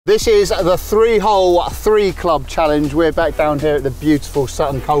This is the 3-hole, 3-club challenge. We're back down here at the beautiful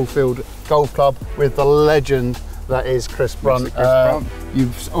Sutton Coldfield Golf Club with the legend that is Chris Brunt.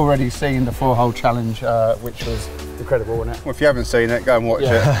 You've already seen the 4-hole challenge, which was incredible, wasn't it? Well, if you haven't seen it, go and watch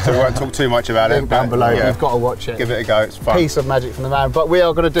it. So we won't talk too much about Link it. down below, yeah, you've got to watch it. Give it a go, it's fun. Piece of magic from the man. But we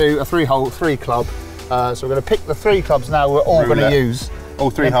are going to do a 3-hole, 3-club. So we're going to pick the 3 clubs now we're all going to use.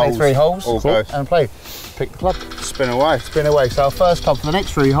 All 3 holes. 3 holes. All goes. And play. Pick the club. Spin away. Spin away. So our first club for the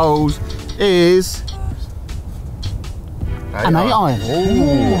next 3 holes is an 8-iron.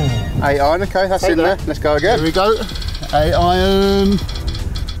 8-iron, okay, that's in there. Let's go again. Here we go. 8-iron.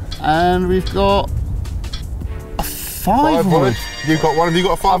 And we've got a 5-wood. You've got one, have you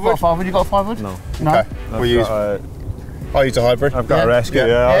got a 5-wood? I've got a 5-wood, you got a 5-wood? No. No? Okay, we'll use... I'll use a hybrid. I've got a rescue,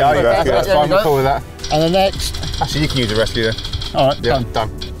 yeah. I'll use a rescue, that's fine, we'll call with that. And the next... Actually, you can use a rescue then. Alright, done.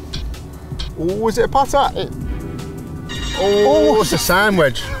 Oh, is it a putter? Oh, it's a sand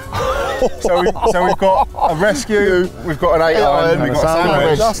wedge. so we've got a rescue, we've got an 8-iron, and we've got a sand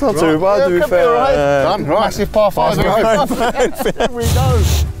wedge. That's not too bad, to be fair. Done, right. Massive par 5. Here we go.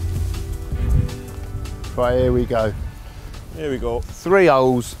 Right, here we go. Here we go. 3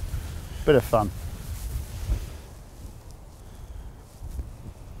 holes, bit of fun.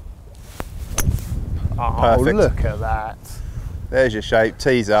 Oh, perfect. Look at that. There's your shape,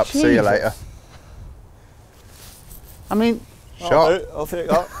 tees up, Jesus. see you later. I mean, shot. I'll take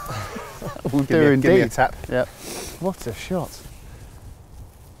that. We'll do indeed. Give me a tap. Yep. What a shot.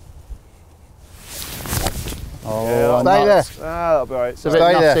 Oh, yeah, stay there. That'll be alright. It's a bit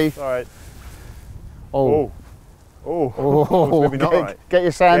nutty. Alright. Oh. Oh. Maybe not right. Get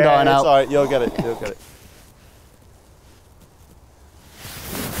your sand iron out. It's alright, you'll get it.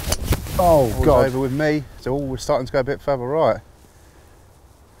 Oh, God. Over with me. So we're starting to go a bit further right.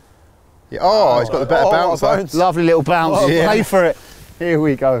 Yeah. Oh, he's got the better bounce. Lovely little bounce. Play for it. Here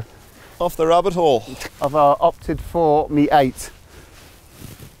we go. Off the rabbit hole. I've opted for me 8.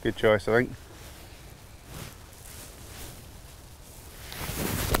 Good choice, I think.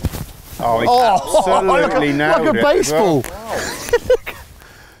 Oh, he absolutely nailed it. Like a baseball. Well.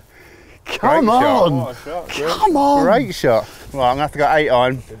 Come on. Come on. Great shot. Well, I'm going to have to go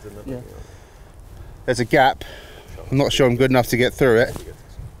 8-iron. Yeah. There's a gap. I'm not sure I'm good enough to get through it.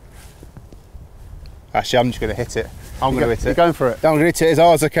 Actually, I'm just going to hit it. I'm going to hit it. You're going for it? I'm going to hit it as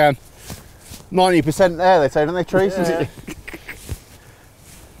hard as I can. 90% there, they say, don't they, Trees? Yeah.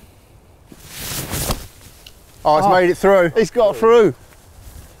 Oh, it's made it through. It's got through.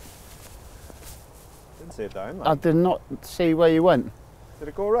 Didn't see it down, man. I did not see where you went. Did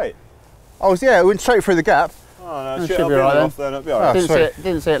it go right? Oh, yeah, it went straight through the gap. Oh, no, It should be right then. then. It'll be alright.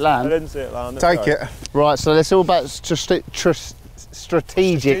 Didn't see it land. I didn't see it land. Take it. Right, so it's all about strategic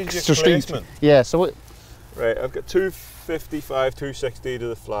placement. Yeah, so what? Right, I've got 255, 260 to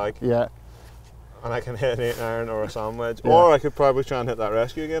the flag. Yeah. And I can hit an 8-iron or a sand wedge. Yeah. Or I could probably try and hit that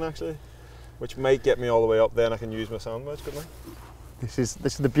rescue again, actually. Which might get me all the way up there and I can use my sand wedge, couldn't I? This is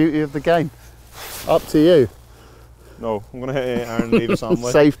the beauty of the game. Up to you. No, I'm going to hit an 8-iron and leave a sand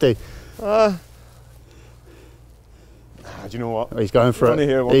wedge. Safety. Do you know what? Oh, he's going for it.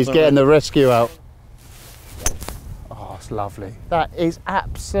 He's getting the rescue out. Oh, it's lovely. That is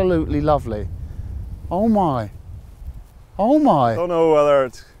absolutely lovely. Oh my. Oh my. I don't know whether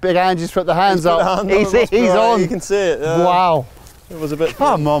it's... Big Angie's put the hands up. He's on. You can see it. Wow. It was a bit...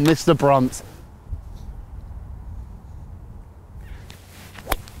 Come on, Mr. Brunt.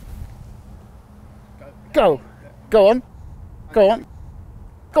 Go. Go on. Go on.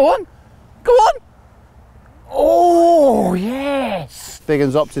 Go on. Go on. Oh, yes. Big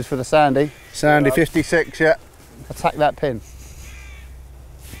Un's opted for the sandy. Sandy 56, yeah. Attack that pin.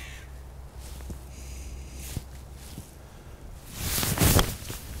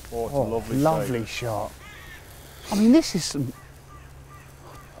 Oh, it's a lovely shot. I mean, this is some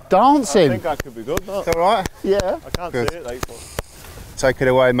dancing. I think that could be good, no? Is that right? Yeah. I can't see it, like, but... Take it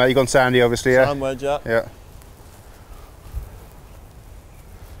away, mate. You've gone sandy, obviously, yeah? Sand wedge, yeah. Yeah.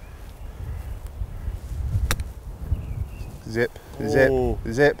 Zip, Oh.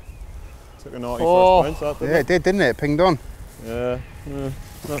 zip. Took a naughty first point, that, didn't Yeah, it did, didn't it? It pinged on. Yeah,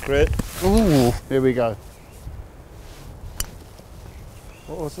 not great. Ooh, here we go.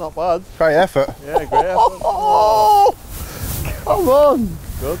 Oh, it's not bad. Great effort. Yeah, great effort. Oh, come on.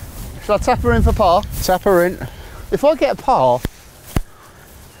 Good. Shall I tap her in for par? Tap her in. If I get a par,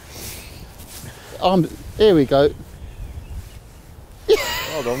 here we go.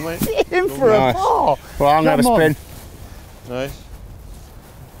 Well done, mate. In for a par. Well, I'm going to have a spin. Nice.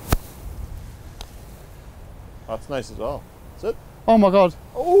 That's nice as well. That's it. Oh my God.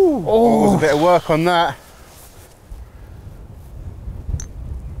 Oh, there was a bit of work on that.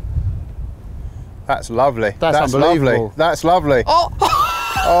 That's lovely. That's unbelievable. Lovely. That's lovely. Oh!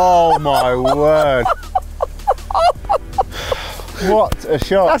 Oh my word. What a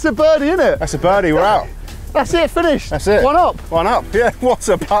shot. That's a birdie, isn't it? That's a birdie, we're out. That's it, finished. That's it. One up. One up, yeah. What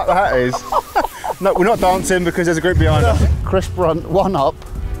a putt that is. No, we're not dancing because there's a group behind us. Chris Brunt, one up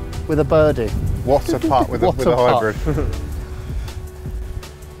with a birdie. What a putt with a hybrid.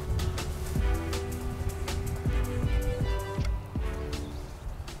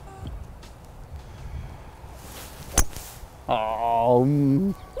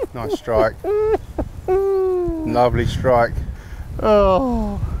 Oh. Nice strike. Lovely strike.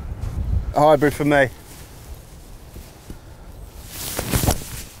 Oh. A hybrid for me.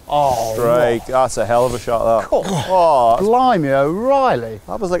 Oh. Strike. That's a hell of a shot, that. Oh, blimey, O'Reilly.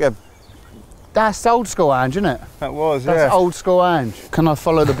 That was like a... That's old school Ange, isn't it? That was, That's yeah. old school Ange. Can I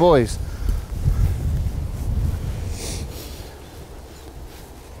follow the boys?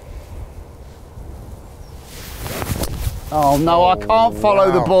 Oh no, I can't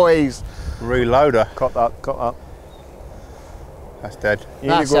follow the wow. boys. Reloader. Cut that, cut that. That's dead. You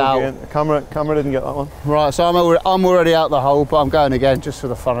That's need to go out. again. The camera didn't get that one. Right, so I'm already out the hole, but I'm going again just for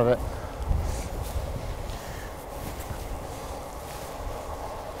the fun of it.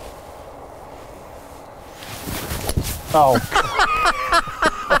 Oh.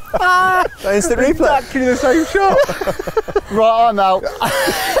 Instant replay. Exactly the same shot. Right, I'm out.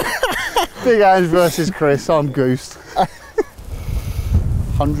 Big Ange versus Chris, I'm goosed.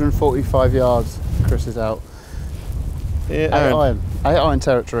 145 yards, Chris is out. Yeah, 8 iron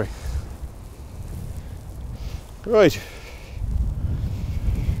territory. right.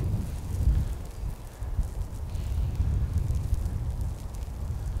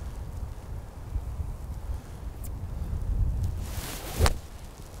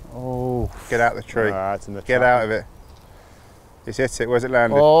 Oh. Get out the tree. It's in the Get out of it. He's hit it. Where's it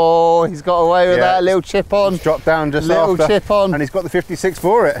landed? Oh, he's got away with Yeah. that. Little chip on. It's dropped down just Little after. chip on. And he's got the 56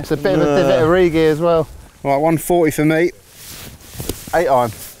 for it. It's a bit of a divot of Rigi as well. Right, 140 for me. 8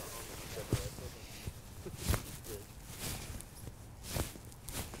 iron.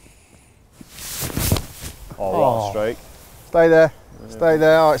 Oh, what a strike. Stay there. Stay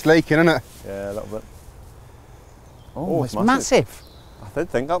there. Oh, it's leaking, isn't it? Yeah, a little bit. Oh, it's it's massive. I did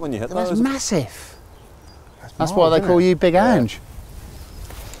think that when you hit that. That's was it? massive. That's miles, why they isn't call it? you Big Ange.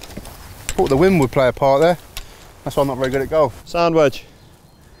 Thought the wind would play a part there. That's why I'm not very good at golf. Sand wedge.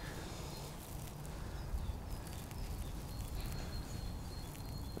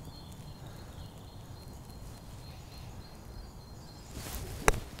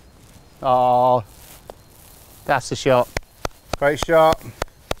 Oh, that's the shot. Great shot.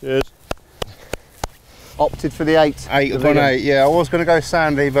 Cheers. Opted for the 8. 8 was on 8. Yeah, I was going to go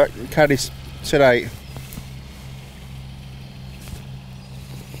sandy, but Caddy said 8.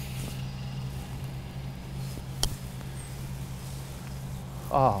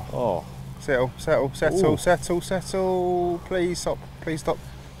 Oh, Oh. Settle, settle, settle, Ooh. settle, settle. Please stop. Please stop.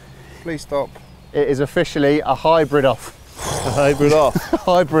 Please stop. it is officially a hybrid off. Hybrid off.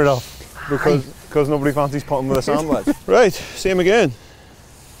 Hybrid off. Because nobody fancies potting with a sand wedge. Right, see him again.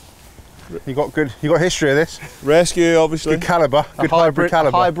 You got history of this. Rescue, obviously. Good calibre. A Good hybrid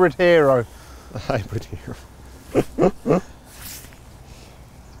calibre. Hybrid hero. A hybrid here.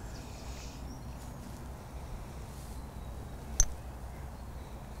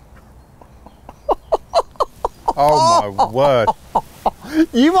 Oh my word.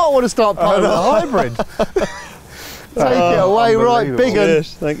 You might want to start playing with a hybrid. Take it away, right, big un.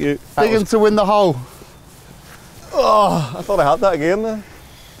 Yes, thank you. Big un to win the hole. Oh, I thought I had that again there.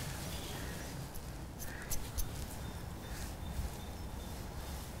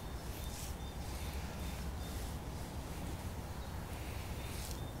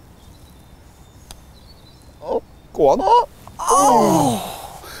 Oh, go on. Oh.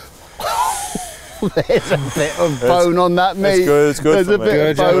 There's a bit of bone on that meat. It's good, it's good. There's a for bit me.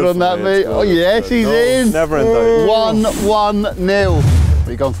 of bone on that meat. Oh yes, he's in. Never in doubt. 1-1-0. What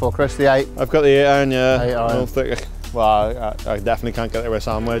are you going for, Chris? The 8? I've got the 8 iron, yeah. 8 iron. I don't think well, I definitely can't get there with a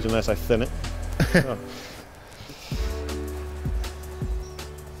sand wedge unless I thin it. Oh.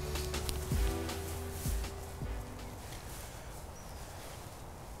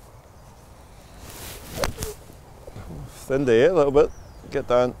 Thin to 8 a little bit. Get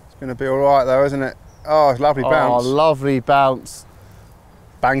down. It's going to be all right though, isn't it? Oh, it's a lovely bounce. Oh, lovely bounce.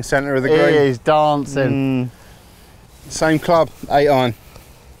 Bang centre of the He green. is dancing. Same club, 8 iron.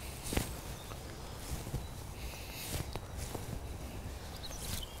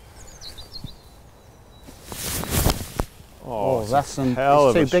 Oh, that's some. hell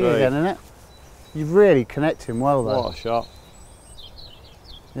It's of too a big strike. again, isn't it? You really connect him well there. What a shot.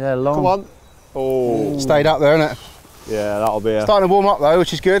 Yeah, long. Come on. Oh. Stayed up there, innit? Yeah, that'll be a... Starting to warm up though,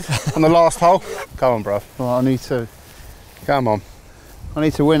 which is good. On the last hole. Come on, bruv. Right, I need to. Come on. I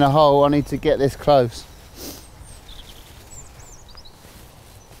need to win a hole. I need to get this close.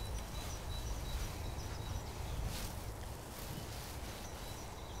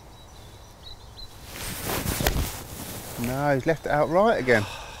 No, he's left it out right again.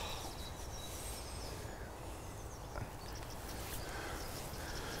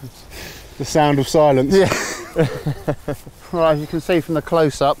 The sound of silence. Yeah. Right, as you can see from the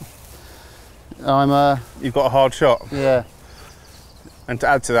close-up, I'm You've got a hard shot. yeah, And to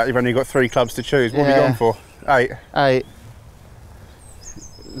add to that, you've only got 3 clubs to choose. What have Yeah. you gone for? 8. 8.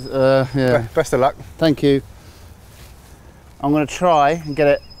 Yeah. Best of luck. Thank you. I'm going to try and get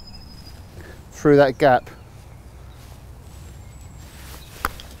it through that gap.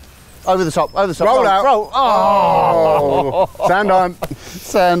 Over the top, over the top. Roll out. Roll. Oh, Oh, sand iron.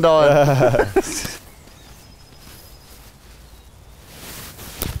 sand iron.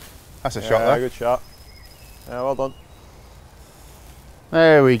 That's a shot Yeah, though. good shot. Yeah, well done.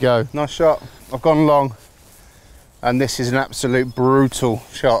 There we go. Nice shot. I've gone long. And this is an absolute brutal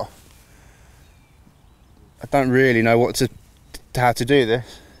shot. I don't really know how to do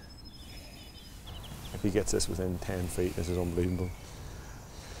this. If he gets this within 10 feet, this is unbelievable.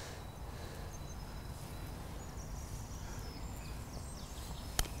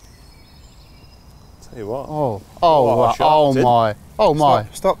 Tell you what. Oh, Oh, oh, wow. shot. Oh It's in. my. Oh my.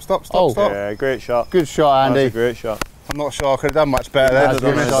 Stop. Oh. Yeah, great shot. Good shot, That was Andy. a great shot. I'm not sure I could have done much better there. Couldn't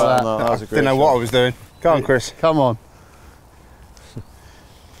to be have done honest. any better like than that. That was a great Didn't know shot. what I was doing. Go on, Chris. Come on.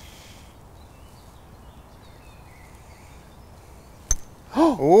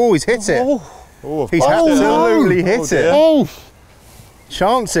 Oh, he's hit it. Oh, He's Oh, absolutely no. hit Oh, it. dear. Oh,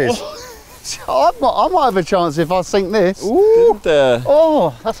 Chances. I might have a chance if I sink this. Didn't,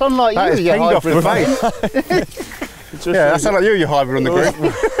 Oh, that's unlike That you, is you pinged off the hybrid. just Yeah, that sounded like you hybrid on the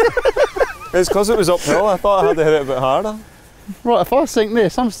green. It's because it was uphill. I thought I had to hit it a bit harder. Right, if I sink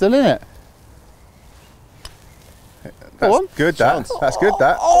this, I'm still in it. That's on. good, that. That's good,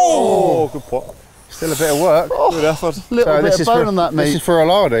 that. Oh, good pot. Still a bit of work. Good effort. Little So bit this of is bone for, on that, This mate. is for a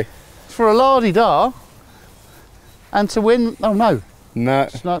lardy. For a lardy-da, and to win. Oh no, No.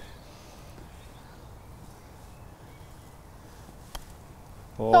 it's not.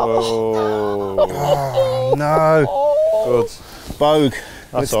 Oh, Oh, no. good. Bogue.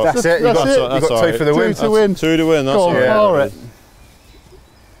 That's all right. That's it. You've got, That's it. you've That's got all 2 right. for the win. 2 to win. 2 to win. That's Go on, all right. Yeah. pour it.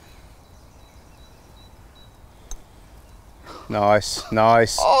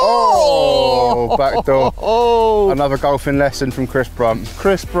 Nice. Oh, back door. Oh, Another golfing lesson from Chris Brunt.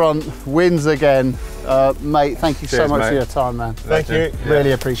 Chris Brunt wins again. Mate, thank you so Cheers, much mate. for your time, man. Thank you.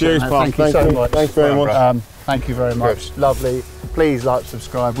 Really appreciate Cheers, it, man. pal. Thank you so much. Thanks very much. Thank you very much. Lovely. Please like,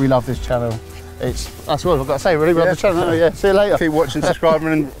 subscribe. We love this channel. That's what I've got to say. Really love the channel. Yeah. See you later. Keep watching, subscribing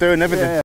and doing everything. Yeah.